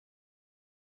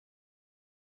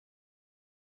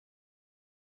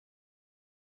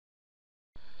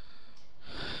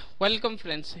Welcome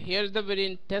friends, here's the very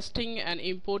interesting and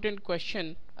important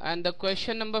question, and the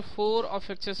question number 4 of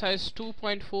exercise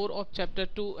 2.4 of chapter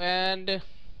 2. And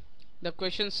the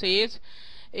question says,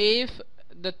 if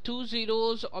the two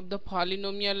zeros of the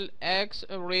polynomial x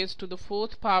raised to the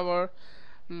fourth power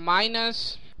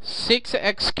minus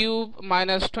 6x cube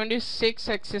minus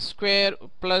 26x square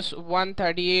plus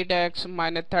 138x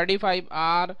minus 35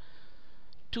 are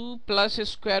 2 plus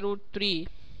square root 3,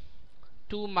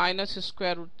 2 minus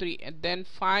square root 3, and then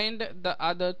find the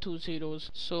other two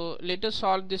zeros. So let us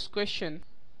solve this question.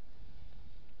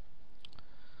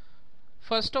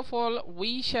 First of all,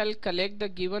 we shall collect the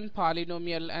given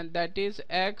polynomial, and that is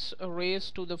x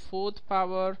raised to the fourth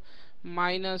power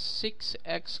minus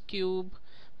 6x cube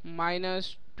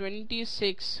minus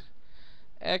 26x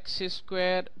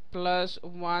square plus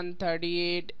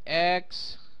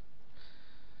 138x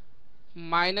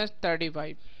minus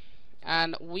 35,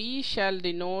 and we shall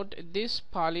denote this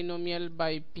polynomial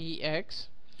by px.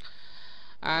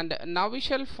 And now we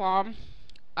shall form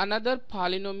another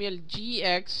polynomial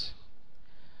gx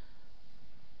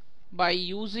by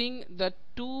using the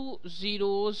two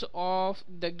zeros of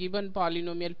the given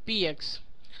polynomial px,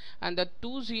 and the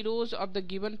two zeros of the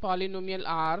given polynomial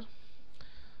are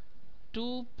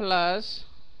 2 plus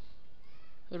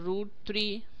root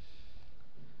 3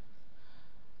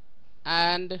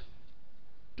 and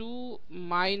 2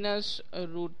 minus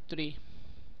root 3.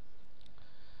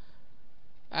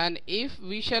 And if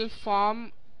we shall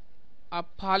form a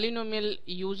polynomial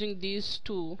using these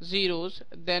two zeros,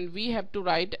 then we have to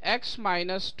write x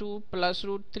minus 2 plus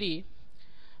root 3,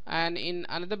 and in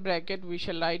another bracket we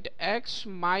shall write x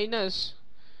minus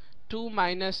 2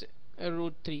 minus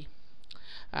root 3.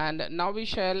 And now we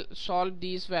shall solve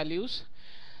these values.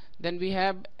 Then we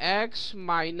have x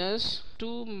minus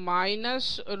 2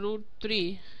 minus root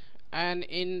 3, and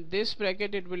in this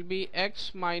bracket it will be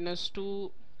x minus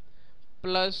 2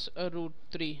 plus root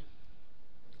 3.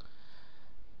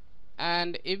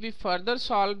 And if we further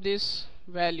solve this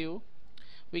value,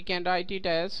 we can write it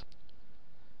as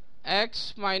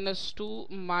x minus 2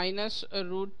 minus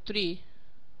root 3.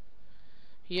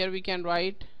 Here we can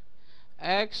write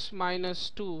x minus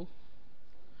 2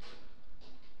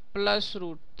 plus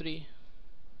root 3.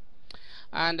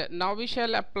 And now we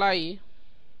shall apply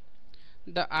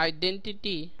the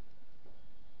identity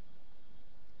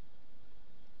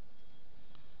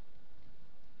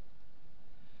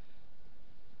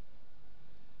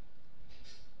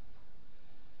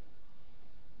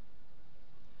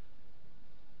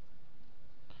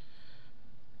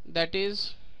that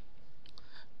is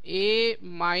a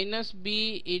minus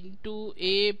b into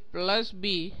a plus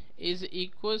b is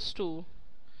equals to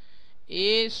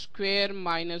a square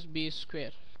minus b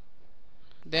square.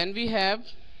 Then we have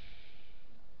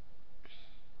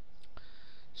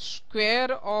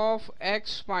square of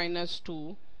x minus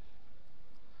 2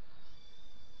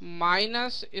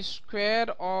 minus square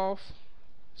of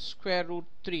square root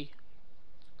 3,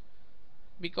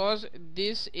 because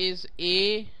this is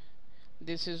a,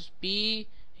 this is b,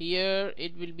 here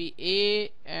it will be a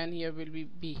and here will be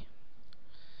b.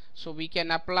 So we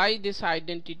can apply this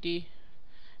identity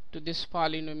to this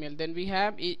polynomial. Then we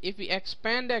have, if we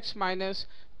expand x minus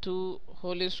 2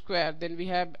 whole square, then we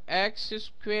have x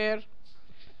square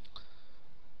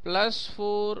plus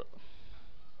 4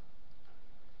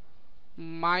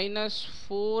 minus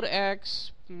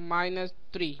 4x minus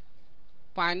 3.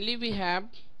 Finally we have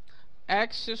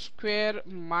x square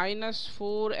minus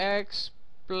 4x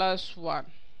plus 1.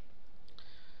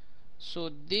 So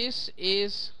this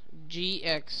is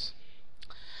gx,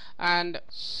 and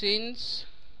since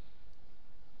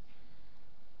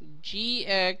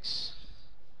gx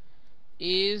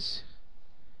is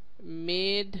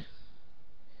made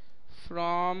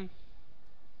from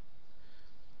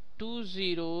two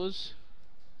zeros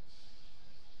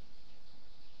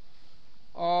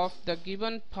of the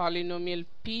given polynomial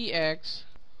px,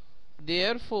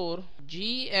 therefore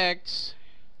gx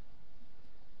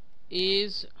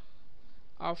is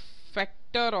a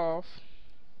factor of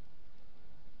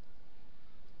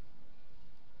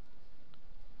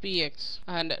px.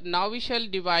 And now we shall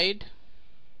divide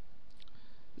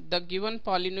the given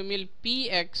polynomial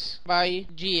px by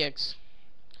gx.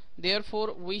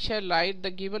 Therefore we shall write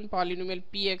the given polynomial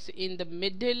px in the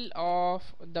middle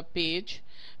of the page,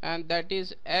 and that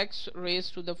is x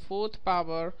raised to the fourth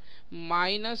power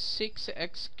minus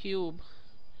 6x cube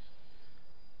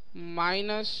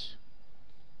minus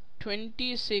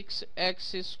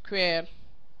 26x square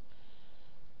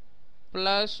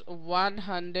plus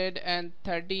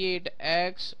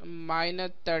 138x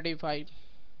minus 35.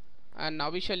 and now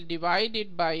we shall divide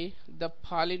it by the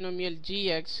polynomial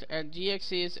gx, and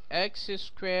gx is x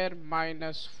square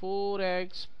minus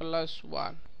 4x plus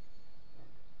 1.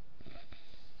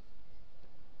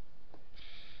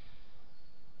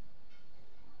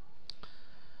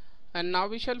 And now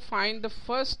we shall find the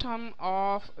first term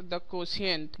of the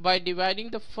quotient by dividing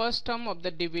the first term of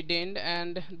the dividend,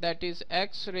 and that is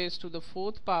x raised to the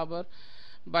 4th power,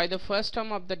 by the first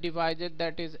term of the divisor,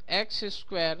 that is x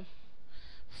square.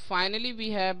 Finally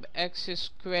we have x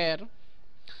square.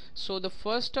 So the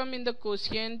first term in the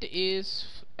quotient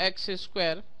is x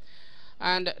square,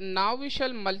 and now we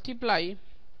shall multiply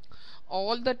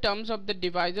all the terms of the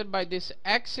divisor by this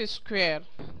x square.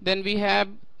 Then we have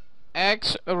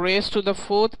x raised to the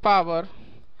 4th power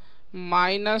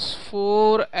minus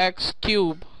 4x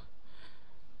cube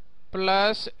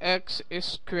plus x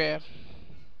square.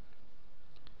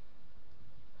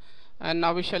 And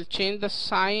now we shall change the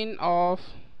sign of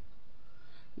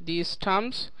these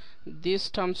terms. These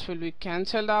terms will be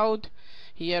cancelled out.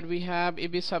 Here we have,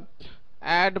 if we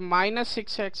add minus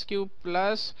 6x cube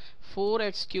plus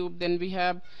 4x cube, then we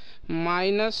have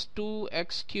minus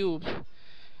 2x cube.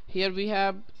 Here we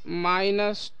have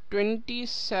minus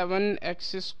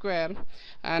 27x square,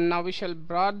 and now we shall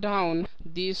brought down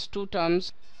these two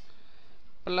terms,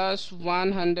 plus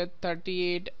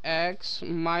 138x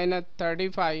minus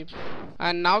 35.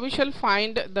 And now we shall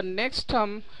find the next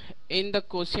term in the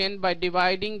quotient by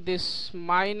dividing this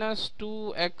minus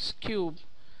 2x cube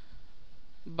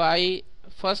by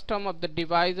first term of the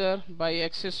divisor by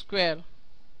x square.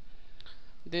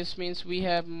 This means we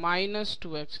have minus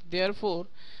 2x. Therefore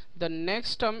the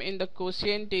next term in the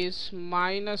quotient is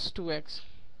minus 2x.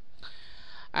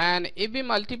 And if we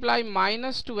multiply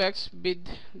minus 2x with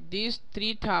these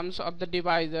three terms of the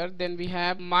divisor, then we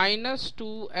have minus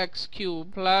 2x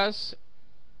cube plus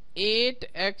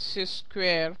 8x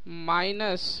square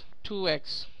minus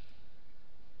 2x.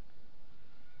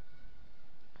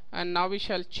 And now we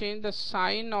shall change the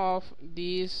sign of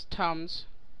these terms.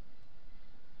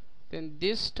 Then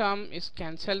this term is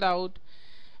cancelled out.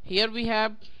 Here we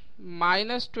have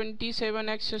minus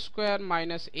 27x square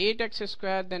minus 8x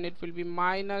square, then it will be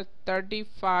minus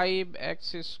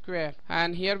 35x square.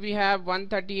 And here we have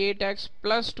 138x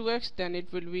plus 2x, then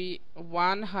it will be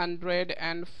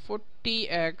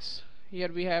 140x.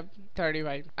 Here we have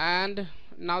 35. And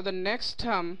now the next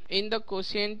term in the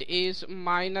quotient is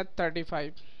minus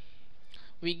 35.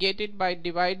 We get it by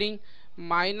dividing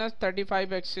minus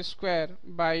 35x square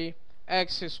by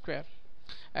x square.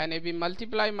 And if we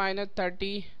multiply minus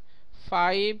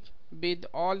 35 with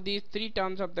all these three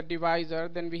terms of the divisor,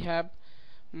 then we have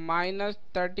minus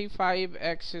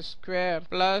 35x square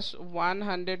plus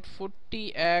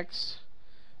 140x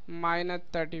minus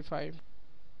 35.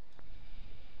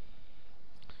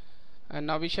 And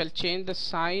now we shall change the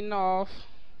sign of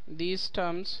these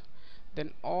terms.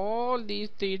 Then all these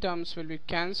three terms will be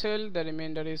cancelled. The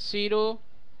remainder is 0.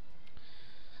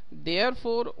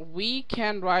 Therefore we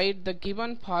can write the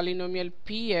given polynomial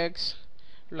px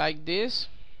like this: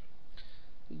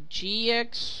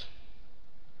 gx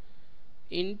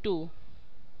into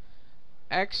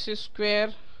x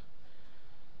square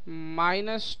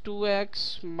minus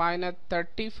 2x minus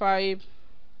 35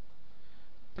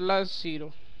 plus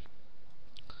 0.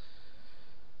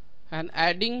 And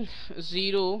adding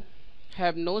 0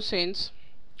 have no sense.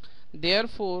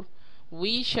 Therefore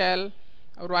we shall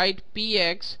write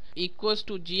px equals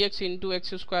to gx into x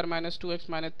square minus 2x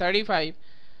minus 35,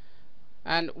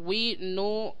 and we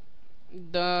know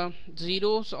the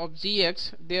zeros of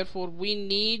gx. Therefore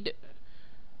we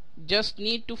just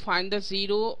need to find the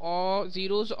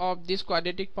zeros of this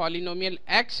quadratic polynomial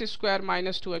x square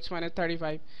minus 2x minus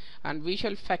 35, and we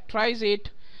shall factorize it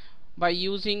by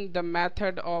using the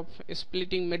method of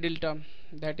splitting middle term,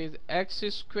 that is x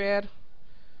square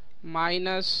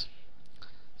minus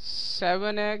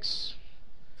 7x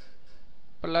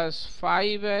plus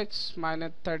 5x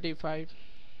minus 35.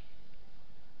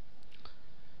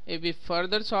 If we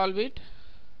further solve it,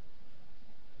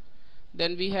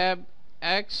 then we have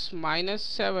x minus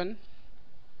 7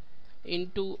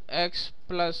 into x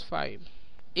plus 5.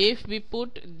 If we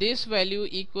put this value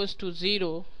equals to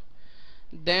 0,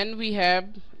 then we have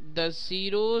the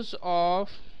zeros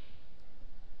of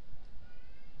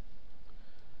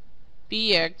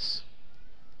px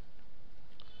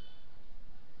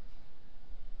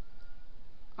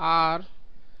are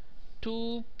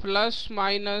 2 plus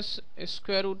minus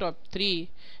square root of 3.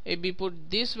 If we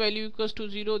put this value equals to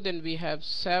 0, then we have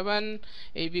 7.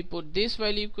 If we put this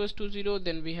value equals to 0,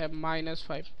 then we have minus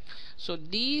 5. So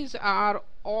these are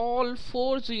all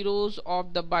 4 zeros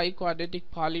of the biquadratic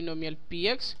polynomial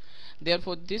px.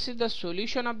 Therefore this is the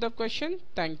solution of the question.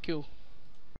 Thank you.